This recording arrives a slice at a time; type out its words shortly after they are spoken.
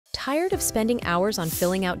Tired of spending hours on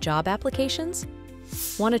filling out job applications?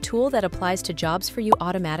 Want a tool that applies to jobs for you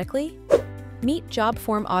automatically? Meet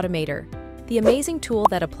Jobform Automator, the amazing tool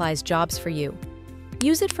that applies jobs for you.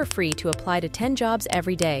 Use it for free to apply to 10 jobs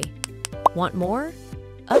every day. Want more?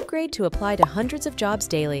 Upgrade to apply to hundreds of jobs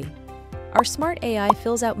daily. Our smart AI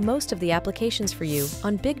fills out most of the applications for you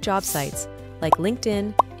on big job sites like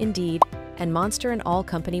LinkedIn, Indeed, and Monster and all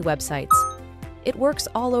company websites. It works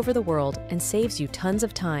all over the world and saves you tons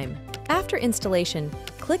of time. After installation,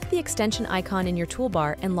 click the extension icon in your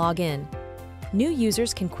toolbar and log in. New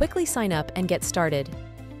users can quickly sign up and get started.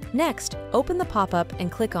 Next, open the pop-up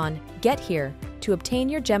and click on Get Here to obtain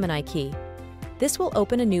your Gemini key. This will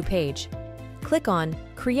open a new page. Click on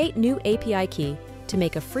Create New API Key to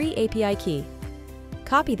make a free API key.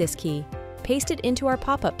 Copy this key, paste it into our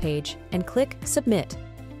pop-up page, and click Submit.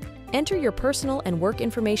 Enter your personal and work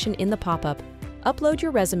information in the pop-up, upload your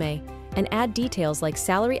resume, and add details like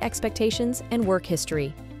salary expectations and work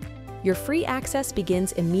history. Your free access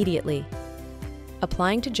begins immediately.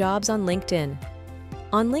 Applying to jobs on LinkedIn.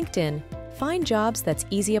 On LinkedIn, find jobs that's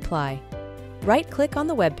easy apply. Right-click on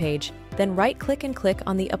the web page, then right-click and click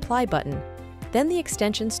on the Apply button. Then the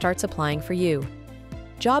extension starts applying for you.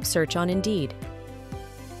 Job search on Indeed.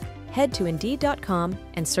 Head to Indeed.com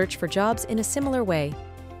and search for jobs in a similar way.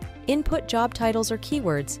 Input job titles or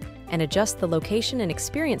keywords and adjust the location and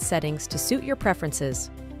experience settings to suit your preferences.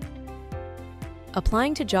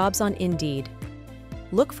 Applying to jobs on Indeed.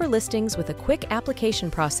 Look for listings with a quick application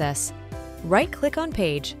process. Right-click on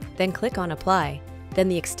page, then click on Apply. Then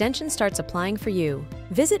the extension starts applying for you.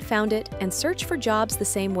 Visit Found It and search for jobs the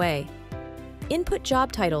same way. Input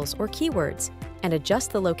job titles or keywords and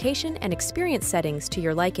adjust the location and experience settings to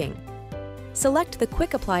your liking. Select the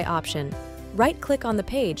Quick Apply option. Right-click on the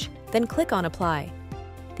page, then click on Apply.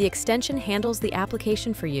 The extension handles the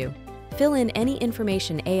application for you. Fill in any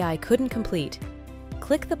information AI couldn't complete.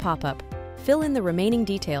 Click the pop-up, fill in the remaining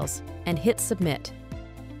details, and hit Submit.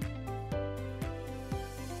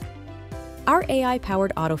 Our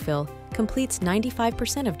AI-powered autofill completes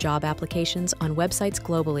 95% of job applications on websites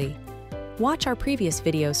globally. Watch our previous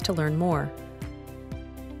videos to learn more.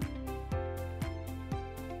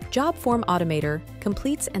 Jobform Automator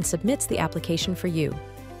completes and submits the application for you.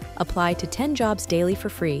 Apply to 10 jobs daily for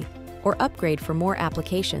free, or upgrade for more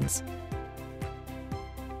applications.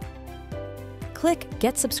 Click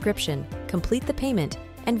Get Subscription, complete the payment,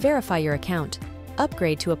 and verify your account.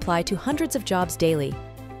 Upgrade to apply to hundreds of jobs daily,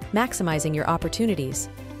 maximizing your opportunities.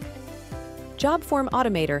 Jobform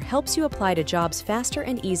Automator helps you apply to jobs faster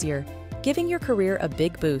and easier, giving your career a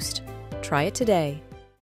big boost. Try it today.